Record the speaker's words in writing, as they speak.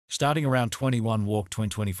Starting around 21 walk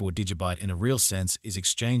 2024 Digibyte in a real sense is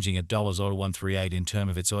exchanging at $0.138 in term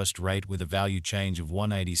of its host rate with a value change of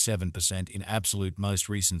 187% in absolute most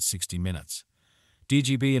recent 60 minutes.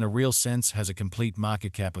 DGB in a real sense has a complete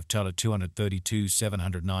market cap of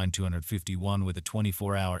 $232,709,251 with a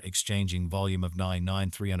 24-hour exchanging volume of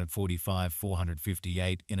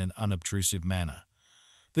 99,345,458 in an unobtrusive manner.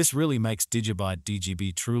 This really makes Digibyte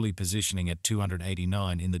DGB truly positioning at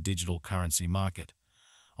 289 in the digital currency market.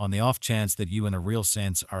 On the off chance that you in a real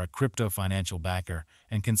sense are a crypto financial backer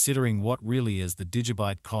and considering what really is the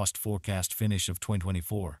Digibyte cost forecast finish of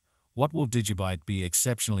 2024, what will Digibyte be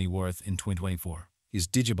exceptionally worth in 2024? Is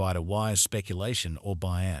Digibyte a wise speculation or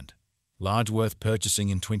buy and large worth purchasing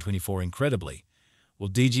in 2024 incredibly? Will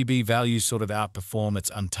DGB value sort of outperform its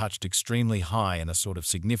untouched extremely high in a sort of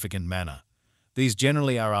significant manner? These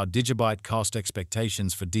generally are our Digibyte cost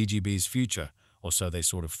expectations for DGB's future, or so they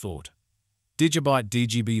sort of thought. Digibyte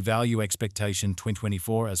DGB value expectation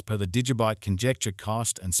 2024 as per the Digibyte conjecture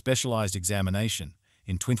cost and specialized examination.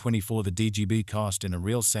 In 2024 the DGB cost in a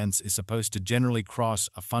real sense is supposed to generally cross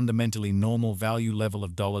a fundamentally normal value level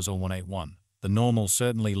of $181. The normal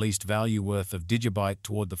certainly least value worth of Digibyte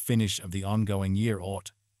toward the finish of the ongoing year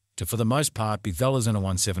ought to for the most part be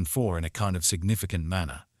 $174 in a kind of significant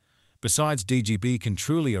manner. Besides, DGB can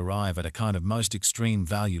truly arrive at a kind of most extreme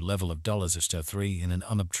value level of $3 in an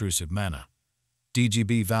unobtrusive manner.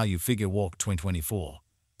 DGB value figure walk 2024.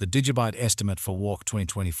 The Digibyte estimate for walk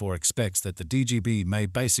 2024 expects that the DGB may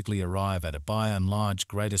basically arrive at a by and large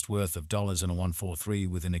greatest worth of $143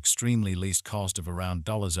 with an extremely least cost of around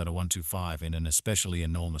 $125 in an especially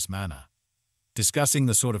enormous manner. Discussing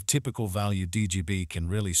the sort of typical value DGB can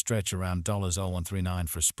really stretch around $139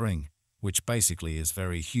 for spring, which basically is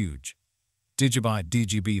very huge. Digibyte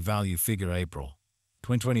DGB value figure April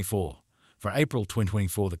 2024. For April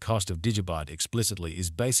 2024, the cost of Digibyte explicitly is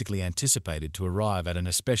basically anticipated to arrive at an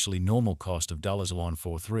especially normal cost of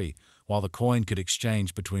 $143, while the coin could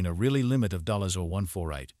exchange between a really limit of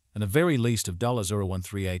 $148 and a very least of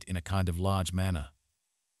 $138 in a kind of large manner.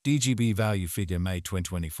 DGB value figure May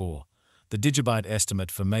 2024. The Digibyte estimate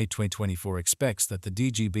for May 2024 expects that the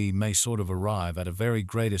DGB may sort of arrive at a very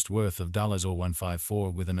greatest worth of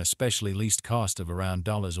 $154 with an especially least cost of around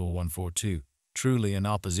 $142. Truly in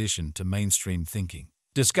opposition to mainstream thinking.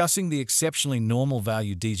 Discussing the exceptionally normal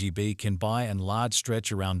value DGB can buy and large stretch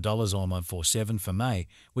around $147 for May,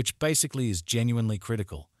 which basically is genuinely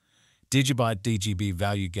critical. Digibyte DGB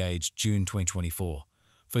value gauge June 2024.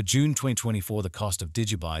 For June 2024, the cost of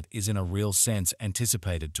Digibyte is in a real sense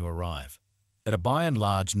anticipated to arrive at a by and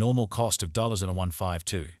large normal cost of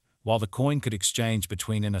 $152, while the coin could exchange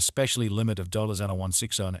between an especially limit of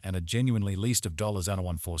 $160 and a genuinely least of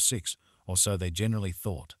 $146. Or so they generally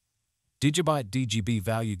thought. Digibyte DGB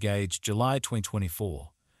value gauge July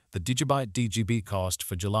 2024. The Digibyte DGB cost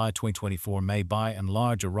for July 2024 may by and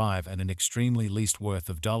large arrive at an extremely least worth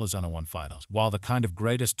of $115, while the kind of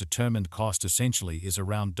greatest determined cost essentially is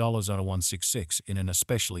around $166 in an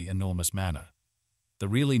especially enormous manner. The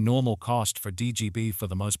really normal cost for DGB for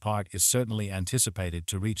the most part is certainly anticipated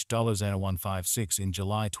to reach $156 in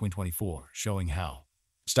July 2024, showing how.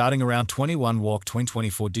 Starting around 21 walk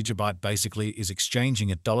 2024 Digibyte basically is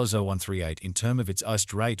exchanging at $138 in term of its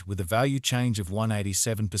host rate with a value change of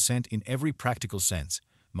 187% in every practical sense,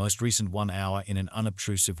 most recent 1 hour in an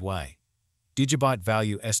unobtrusive way. Digibyte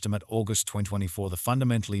value estimate August 2024. The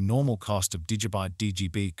fundamentally normal cost of Digibyte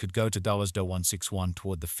DGB could go to $161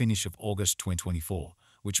 toward the finish of August 2024,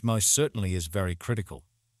 which most certainly is very critical.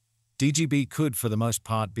 DGB could for the most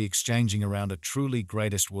part be exchanging around a truly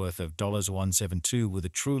greatest worth of $172 with a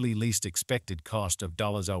truly least expected cost of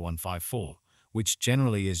 $154, which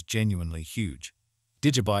generally is genuinely huge.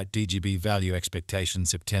 Digibyte DGB value expectation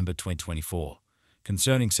September 2024.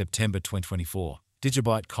 Concerning September 2024,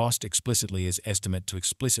 Digibyte cost explicitly is estimate to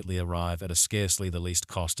explicitly arrive at a scarcely the least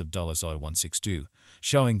cost of $162,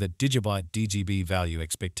 showing that Digibyte DGB value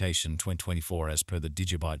expectation 2024 as per the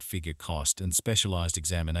Digibyte figure cost and specialized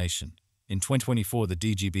examination. In 2024, the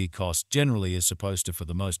DGB cost generally is supposed to for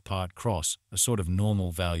the most part cross a sort of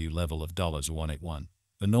normal value level of $181.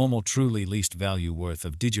 The normal truly least value worth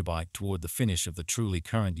of Digibyte toward the finish of the truly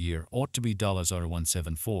current year ought to be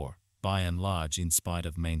 $174, by and large in spite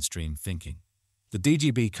of mainstream thinking. The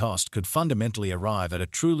DGB cost could fundamentally arrive at a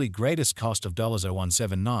truly greatest cost of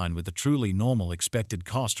 $179 with a truly normal expected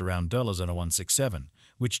cost around $167,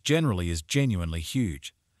 which generally is genuinely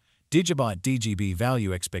huge. Digibyte DGB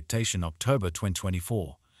value expectation October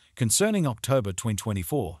 2024. Concerning October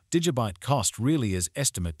 2024, Digibyte cost really is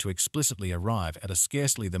estimate to explicitly arrive at a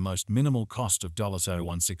scarcely the most minimal cost of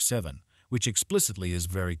 $167, which explicitly is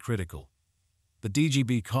very critical. the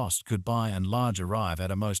DGB cost could by and large arrive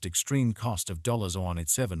at a most extreme cost of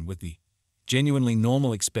 $0.187, with the genuinely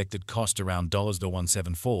normal expected cost around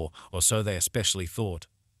 $0.174 or so they especially thought.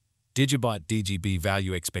 Digibyte DGB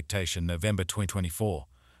value expectation November 2024.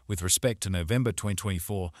 With respect to November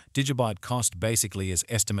 2024, Digibyte cost basically is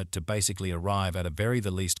estimate to basically arrive at a very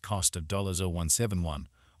the least cost of $0.171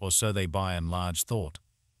 or so they by and large thought.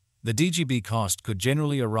 The DGB cost could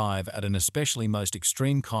generally arrive at an especially most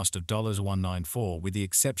extreme cost of $194, with the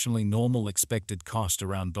exceptionally normal expected cost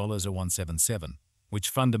around $177, which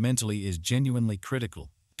fundamentally is genuinely critical.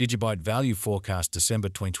 Digibyte value forecast December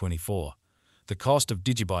 2024. The cost of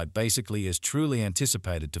Digibyte basically is truly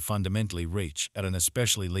anticipated to fundamentally reach at an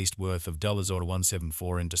especially least worth of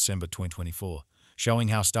 $174 in December 2024, showing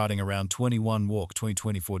how starting around 21 walk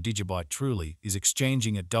 2024 Digibyte truly is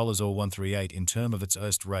exchanging at $138 in term of its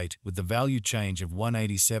erst rate, with the value change of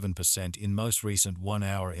 187% in most recent 1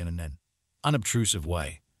 hour in an unobtrusive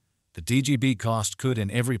way. The DGB cost could in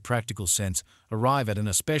every practical sense arrive at an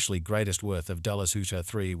especially greatest worth of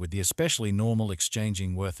 $203, with the especially normal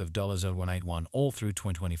exchanging worth of $181 all through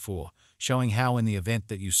 2024, showing how in the event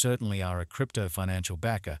that you certainly are a crypto financial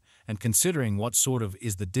backer, and considering what sort of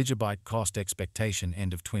is the Digibyte cost expectation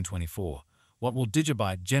end of 2024, what will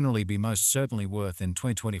Digibyte generally be most certainly worth in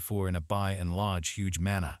 2024 in a by and large huge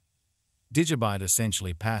manner. Digibyte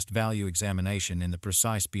essentially passed value examination in the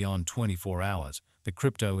precise beyond 24 hours. The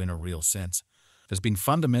crypto in a real sense has been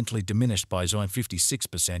fundamentally diminished by zone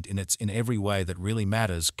 56% in its in every way that really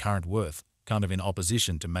matters current worth, kind of in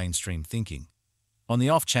opposition to mainstream thinking. On the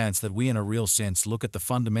off chance that we in a real sense look at the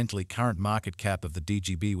fundamentally current market cap of the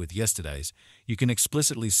DGB with yesterday's, you can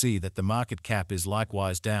explicitly see that the market cap is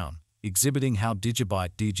likewise down, exhibiting how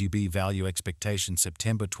Digibyte DGB value expectation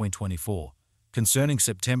September 2024. Concerning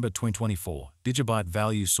September 2024, Digibyte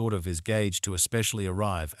value sort of is gauged to especially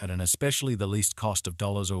arrive at an especially the least cost of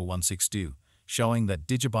 $162, showing that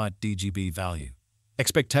Digibyte DGB value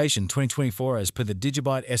expectation 2024 as per the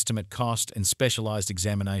Digibyte estimate cost and specialized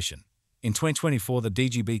examination. In 2024, the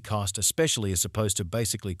DGB cost especially is supposed to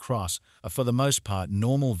basically cross a for the most part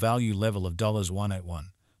normal value level of $181.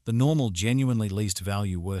 The normal genuinely least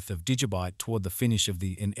value worth of Digibyte toward the finish of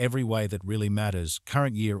the in every way that really matters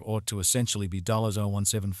current year ought to essentially be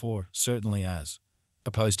 $174, certainly as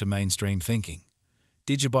opposed to mainstream thinking.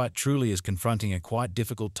 Digibyte truly is confronting a quite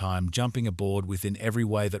difficult time jumping aboard within every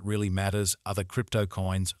way that really matters other crypto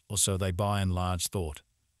coins, or so they by and large thought.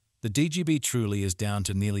 The DGB truly is down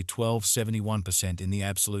to nearly 12.71% in the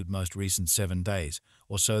absolute most recent 7 days,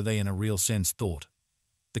 or so they in a real sense thought.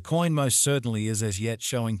 The coin most certainly is as yet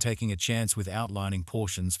showing taking a chance with outlining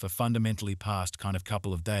portions for fundamentally past kind of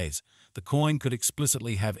couple of days. The coin could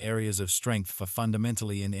explicitly have areas of strength for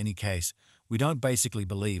fundamentally in any case. We don't basically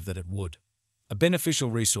believe that it would. A beneficial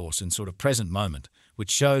resource in sort of present moment,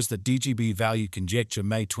 which shows that DGB value conjecture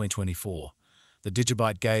May 2024. The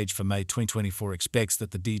Digibyte gauge for May 2024 expects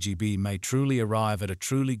that the DGB may truly arrive at a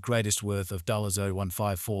truly greatest worth of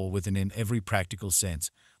 $154 within in every practical sense,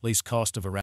 least cost of around